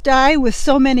of us die with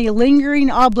so many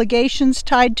lingering obligations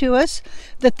tied to us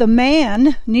that the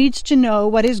man needs to know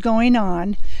what is going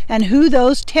on and who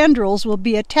those tendrils will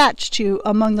be attached to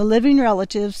among the living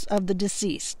relatives of the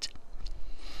deceased.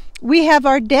 We have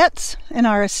our debts and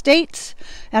our estates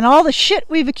and all the shit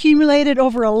we've accumulated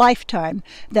over a lifetime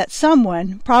that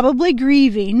someone, probably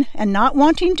grieving and not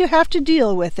wanting to have to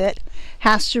deal with it,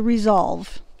 has to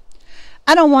resolve.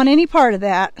 I don't want any part of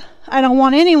that. I don't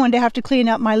want anyone to have to clean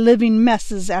up my living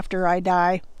messes after I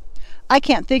die. I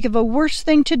can't think of a worse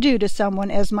thing to do to someone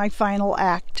as my final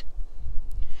act.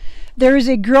 There is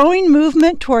a growing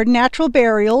movement toward natural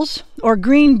burials, or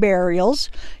green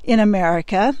burials, in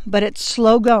America, but it's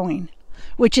slow going,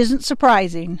 which isn't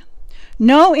surprising.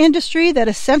 No industry that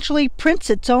essentially prints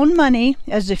its own money,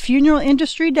 as the funeral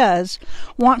industry does,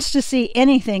 wants to see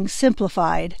anything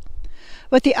simplified.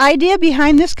 But the idea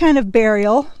behind this kind of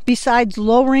burial, besides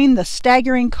lowering the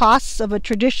staggering costs of a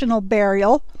traditional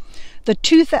burial, the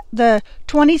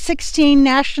 2016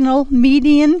 national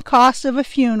median cost of a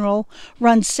funeral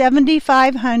runs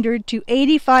 $7,500 to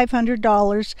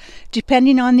 $8,500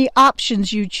 depending on the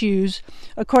options you choose,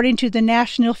 according to the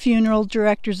National Funeral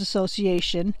Directors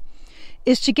Association,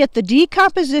 is to get the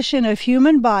decomposition of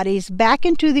human bodies back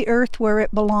into the earth where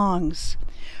it belongs,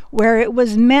 where it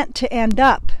was meant to end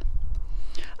up.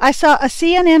 I saw a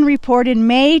CNN report in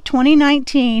May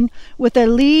 2019 with a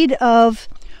lead of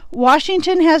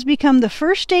Washington has become the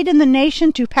first state in the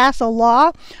nation to pass a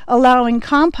law allowing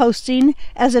composting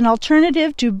as an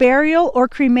alternative to burial or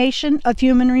cremation of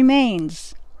human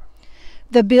remains.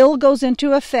 The bill goes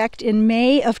into effect in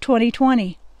May of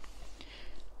 2020.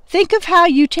 Think of how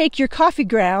you take your coffee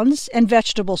grounds and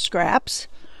vegetable scraps,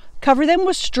 cover them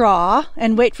with straw,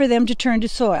 and wait for them to turn to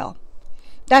soil.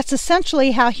 That's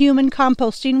essentially how human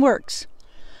composting works.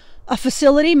 A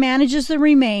facility manages the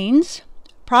remains,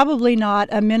 probably not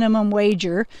a minimum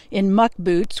wager in muck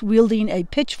boots wielding a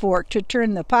pitchfork to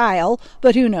turn the pile,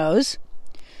 but who knows.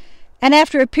 And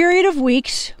after a period of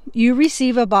weeks, you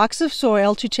receive a box of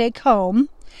soil to take home,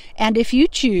 and if you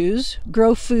choose,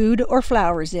 grow food or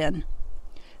flowers in.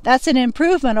 That's an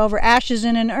improvement over ashes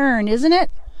in an urn, isn't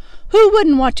it? Who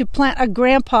wouldn't want to plant a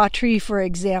grandpa tree, for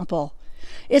example?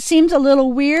 It seems a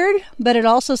little weird, but it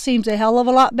also seems a hell of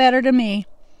a lot better to me.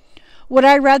 Would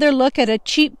I rather look at a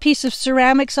cheap piece of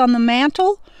ceramics on the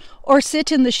mantle or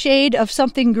sit in the shade of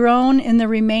something grown in the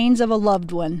remains of a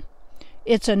loved one?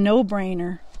 It's a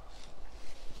no-brainer.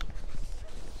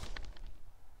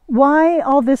 Why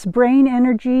all this brain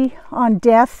energy on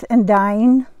death and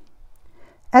dying?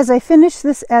 As I finish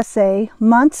this essay,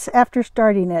 months after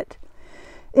starting it,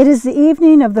 it is the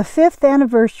evening of the 5th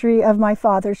anniversary of my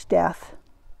father's death.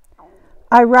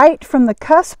 I write from the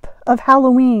cusp of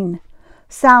Halloween,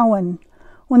 Samhain,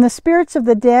 when the spirits of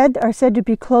the dead are said to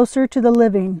be closer to the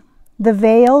living, the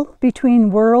veil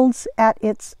between worlds at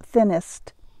its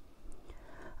thinnest.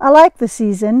 I like the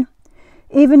season,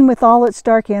 even with all its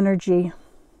dark energy.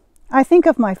 I think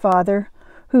of my father,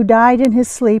 who died in his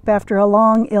sleep after a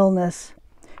long illness,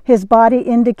 his body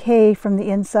in decay from the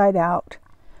inside out.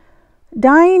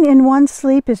 Dying in one's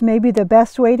sleep is maybe the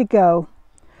best way to go,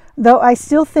 though I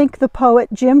still think the poet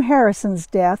Jim Harrison's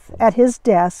death at his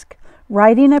desk,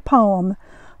 writing a poem,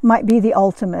 might be the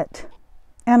ultimate.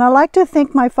 And I like to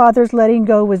think my father's letting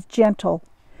go was gentle,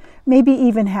 maybe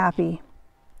even happy.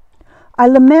 I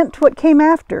lament what came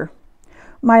after,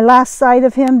 my last sight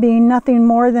of him being nothing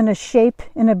more than a shape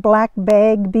in a black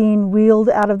bag being wheeled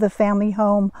out of the family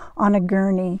home on a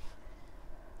gurney.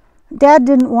 Dad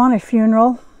didn't want a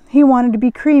funeral. He wanted to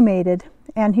be cremated,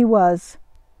 and he was.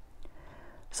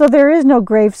 So there is no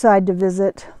graveside to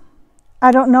visit.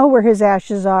 I don't know where his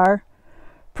ashes are,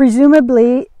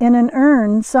 presumably in an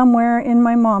urn somewhere in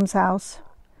my mom's house.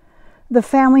 The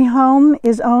family home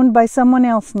is owned by someone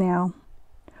else now.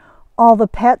 All the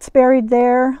pets buried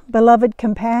there, beloved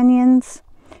companions,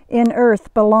 in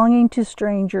earth belonging to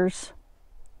strangers.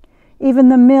 Even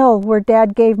the mill where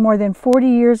Dad gave more than 40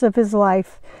 years of his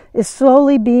life is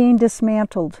slowly being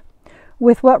dismantled,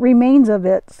 with what remains of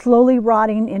it slowly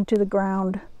rotting into the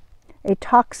ground. A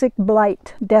toxic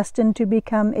blight destined to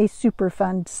become a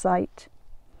Superfund site.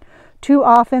 Too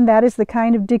often that is the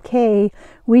kind of decay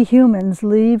we humans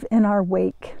leave in our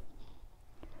wake.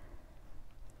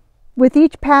 With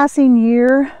each passing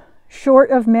year,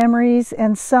 short of memories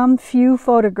and some few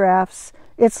photographs,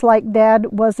 it's like Dad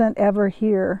wasn't ever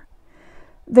here.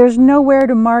 There's nowhere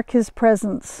to mark his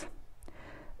presence.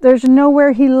 There's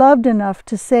nowhere he loved enough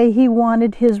to say he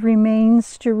wanted his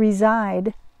remains to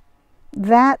reside.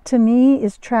 That, to me,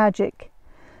 is tragic,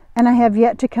 and I have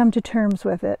yet to come to terms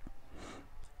with it.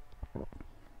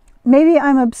 Maybe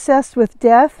I'm obsessed with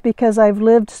death because I've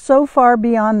lived so far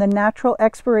beyond the natural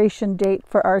expiration date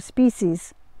for our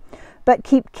species, but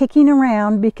keep kicking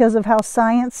around because of how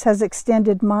science has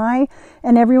extended my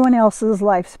and everyone else's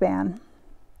lifespan.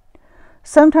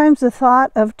 Sometimes the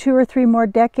thought of 2 or 3 more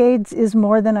decades is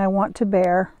more than I want to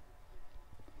bear.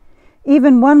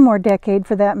 Even 1 more decade,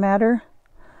 for that matter.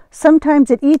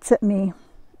 Sometimes it eats at me.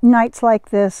 Nights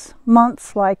like this,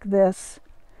 months like this.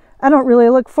 I don't really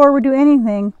look forward to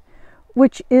anything,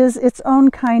 which is its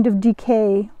own kind of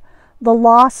decay, the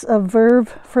loss of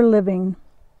verve for living.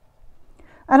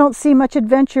 I don't see much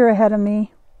adventure ahead of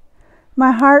me.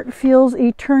 My heart feels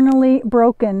eternally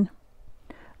broken,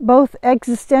 both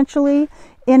existentially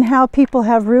in how people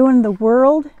have ruined the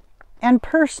world, and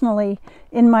personally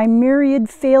in my myriad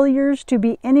failures to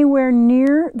be anywhere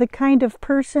near the kind of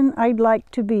person I'd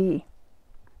like to be.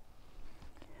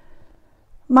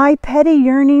 My petty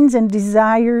yearnings and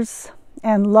desires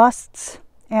and lusts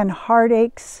and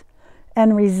heartaches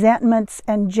and resentments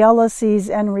and jealousies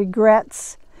and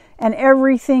regrets and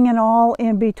everything and all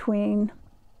in between.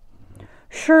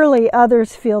 Surely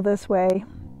others feel this way.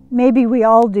 Maybe we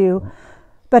all do,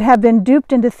 but have been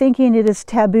duped into thinking it is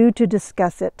taboo to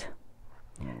discuss it.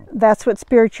 That's what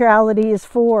spirituality is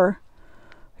for,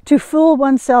 to fool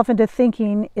oneself into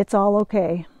thinking it's all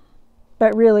okay.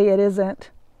 But really it isn't.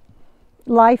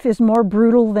 Life is more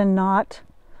brutal than not,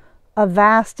 a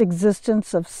vast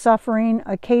existence of suffering,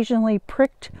 occasionally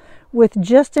pricked with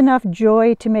just enough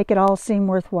joy to make it all seem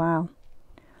worthwhile.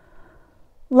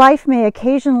 Life may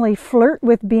occasionally flirt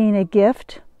with being a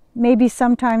gift, maybe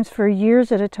sometimes for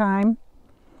years at a time,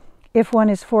 if one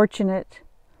is fortunate.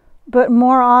 But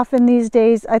more often these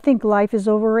days, I think life is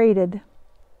overrated.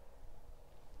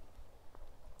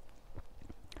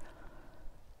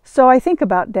 So I think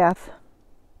about death.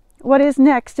 What is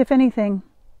next, if anything?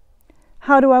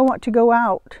 How do I want to go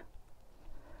out?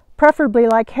 Preferably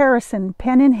like Harrison,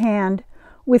 pen in hand,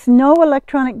 with no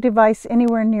electronic device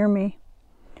anywhere near me.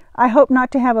 I hope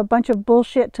not to have a bunch of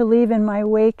bullshit to leave in my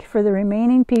wake for the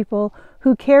remaining people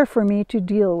who care for me to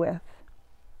deal with.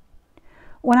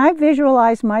 When I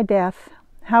visualize my death,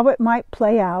 how it might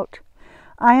play out,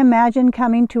 I imagine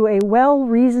coming to a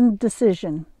well-reasoned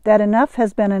decision that enough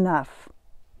has been enough.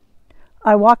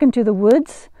 I walk into the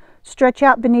woods, stretch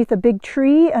out beneath a big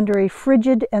tree under a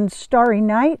frigid and starry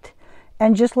night,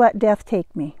 and just let death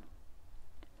take me.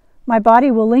 My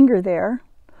body will linger there,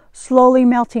 slowly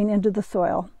melting into the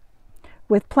soil,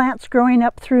 with plants growing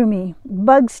up through me,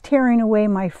 bugs tearing away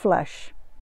my flesh.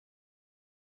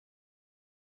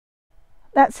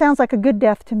 That sounds like a good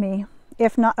death to me,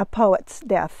 if not a poet's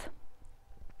death.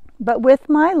 But with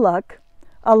my luck,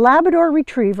 a Labrador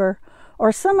Retriever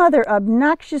or some other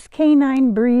obnoxious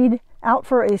canine breed out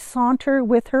for a saunter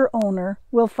with her owner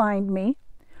will find me,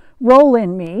 roll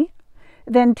in me,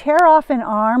 then tear off an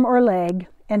arm or leg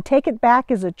and take it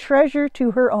back as a treasure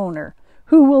to her owner,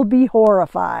 who will be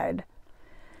horrified.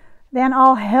 Then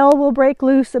all hell will break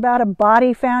loose about a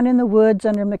body found in the woods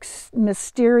under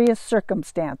mysterious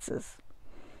circumstances.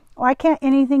 Why can't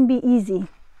anything be easy?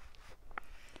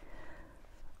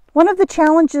 One of the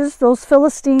challenges those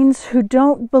Philistines who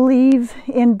don't believe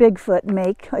in Bigfoot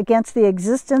make against the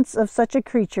existence of such a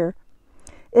creature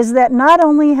is that not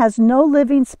only has no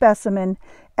living specimen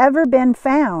ever been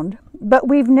found, but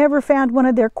we've never found one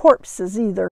of their corpses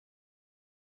either.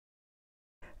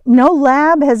 No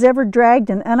lab has ever dragged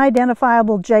an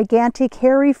unidentifiable gigantic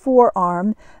hairy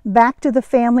forearm back to the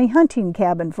family hunting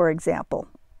cabin, for example.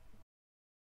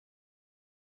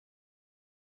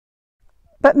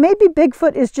 But maybe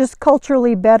Bigfoot is just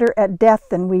culturally better at death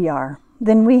than we are,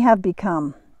 than we have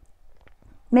become.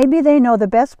 Maybe they know the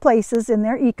best places in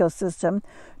their ecosystem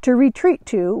to retreat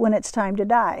to when it's time to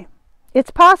die.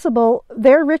 It's possible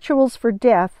their rituals for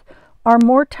death are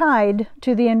more tied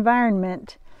to the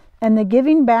environment and the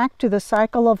giving back to the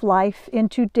cycle of life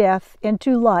into death,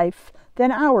 into life,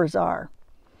 than ours are.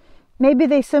 Maybe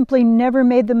they simply never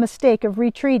made the mistake of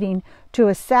retreating to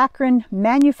a saccharine,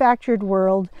 manufactured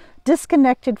world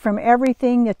disconnected from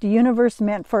everything that the universe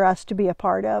meant for us to be a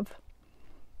part of.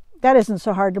 That isn't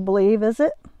so hard to believe, is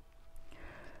it?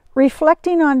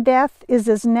 Reflecting on death is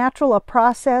as natural a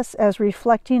process as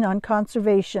reflecting on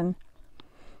conservation.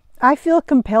 I feel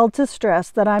compelled to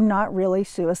stress that I'm not really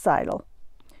suicidal.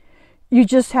 You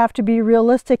just have to be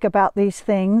realistic about these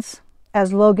things,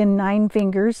 as Logan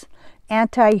Ninefingers,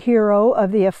 anti-hero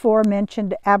of the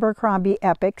aforementioned Abercrombie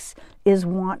epics, is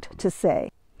wont to say.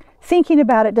 Thinking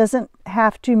about it doesn't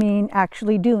have to mean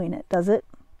actually doing it, does it?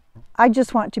 I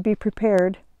just want to be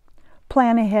prepared,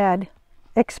 plan ahead,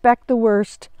 expect the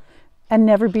worst, and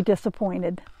never be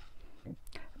disappointed.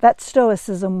 That's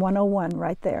Stoicism 101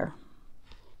 right there.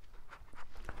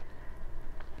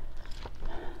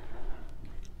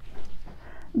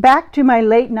 Back to my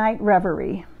late night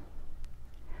reverie.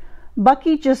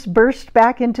 Bucky just burst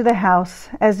back into the house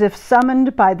as if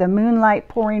summoned by the moonlight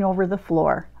pouring over the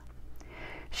floor.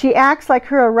 She acts like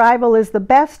her arrival is the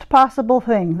best possible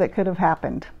thing that could have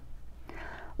happened.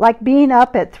 Like being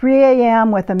up at 3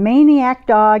 a.m. with a maniac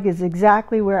dog is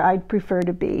exactly where I'd prefer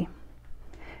to be.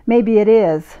 Maybe it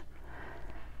is.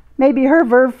 Maybe her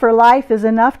verve for life is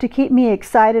enough to keep me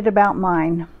excited about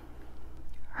mine.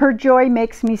 Her joy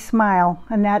makes me smile,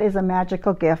 and that is a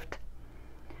magical gift.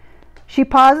 She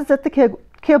pauses at the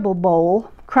kibble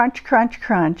bowl, crunch, crunch,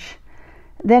 crunch,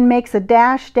 then makes a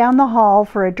dash down the hall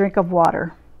for a drink of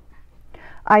water.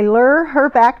 I lure her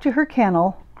back to her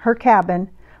kennel, her cabin,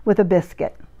 with a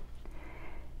biscuit.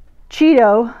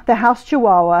 Cheeto, the house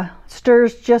chihuahua,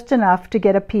 stirs just enough to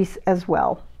get a piece as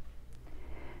well.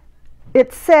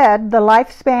 It's said the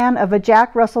lifespan of a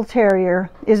Jack Russell Terrier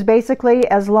is basically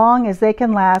as long as they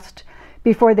can last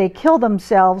before they kill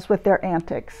themselves with their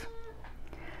antics,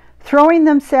 throwing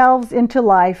themselves into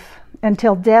life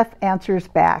until death answers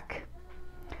back.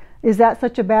 Is that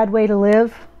such a bad way to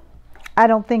live? I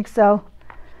don't think so.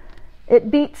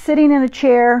 It beats sitting in a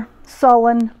chair,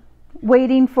 sullen,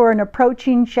 waiting for an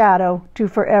approaching shadow to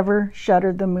forever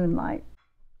shutter the moonlight.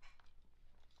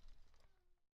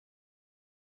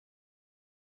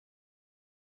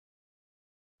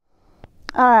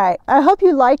 All right, I hope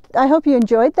you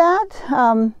enjoyed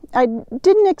that. I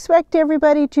didn't expect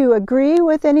everybody to agree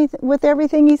with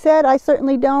everything he said. I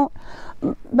certainly don't.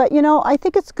 But you know, I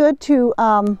think it's good to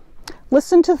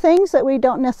listen to things that we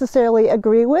don't necessarily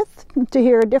agree with, to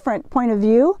hear a different point of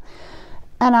view.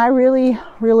 And I really,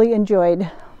 really enjoyed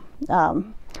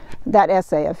that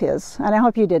essay of his, and I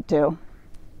hope you did too.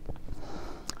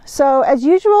 So as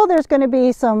usual, there's going to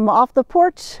be some off the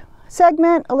porch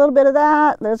segment, a little bit of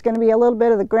that. There's going to be a little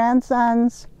bit of the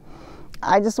grandsons.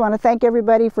 I just want to thank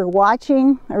everybody for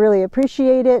watching. I really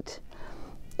appreciate it.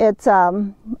 It's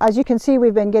as you can see,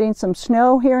 we've been getting some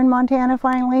snow here in Montana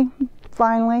finally,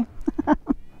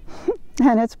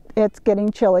 and it's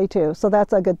getting chilly too, so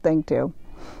that's a good thing too.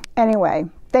 Anyway,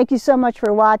 thank you so much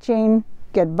for watching.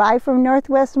 Goodbye from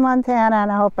Northwest Montana, and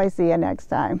I hope I see you next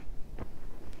time.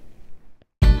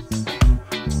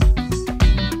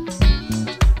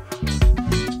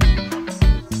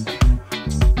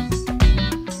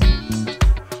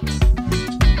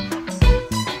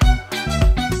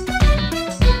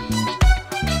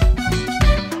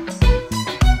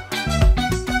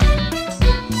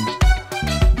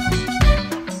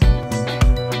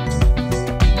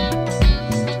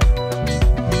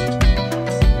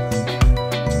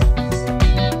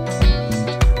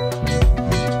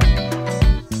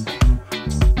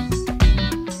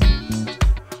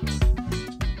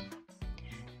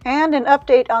 And an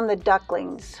update on the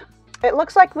ducklings. It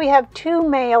looks like we have 2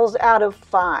 males out of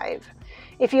 5.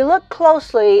 If you look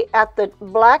closely at the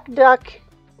black duck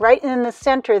right in the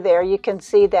center there, you can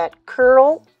see that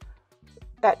curl,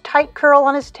 that tight curl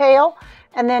on his tail,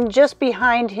 and then just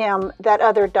behind him, that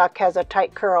other duck has a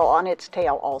tight curl on its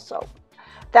tail also.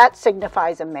 That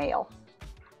signifies a male.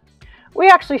 We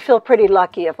actually feel pretty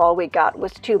lucky if all we got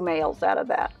was 2 males out of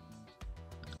that.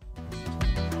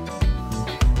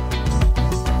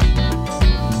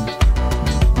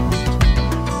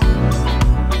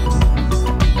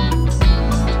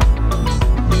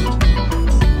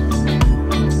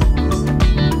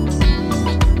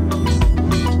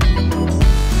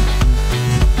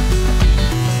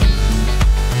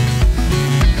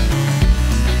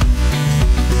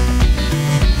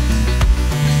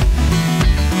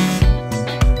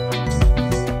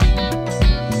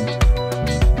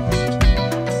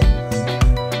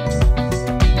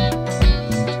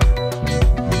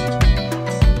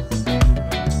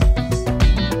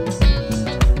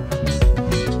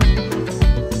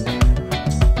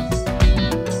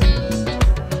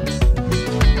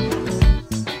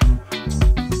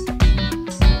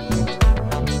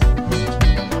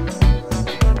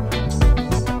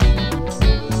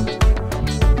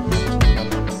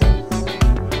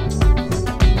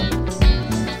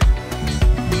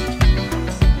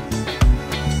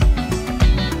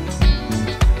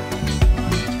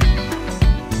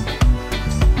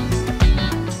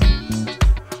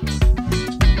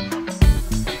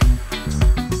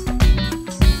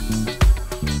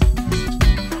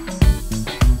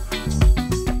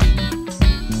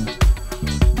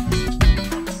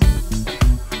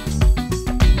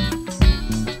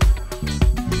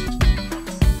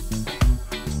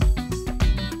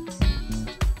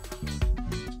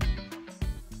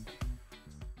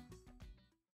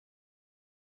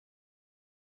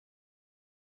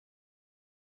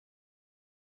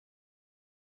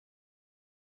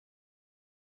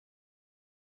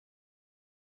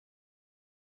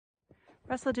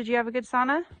 Russell, did you have a good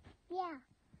sauna? Yeah.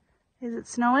 Is it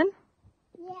snowing?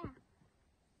 Yeah.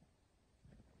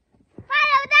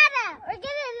 Hello, Dada. We're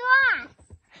getting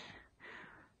lost.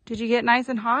 Did you get nice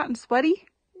and hot and sweaty?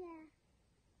 Yeah.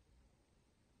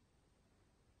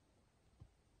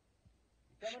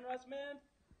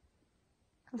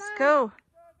 Let's go.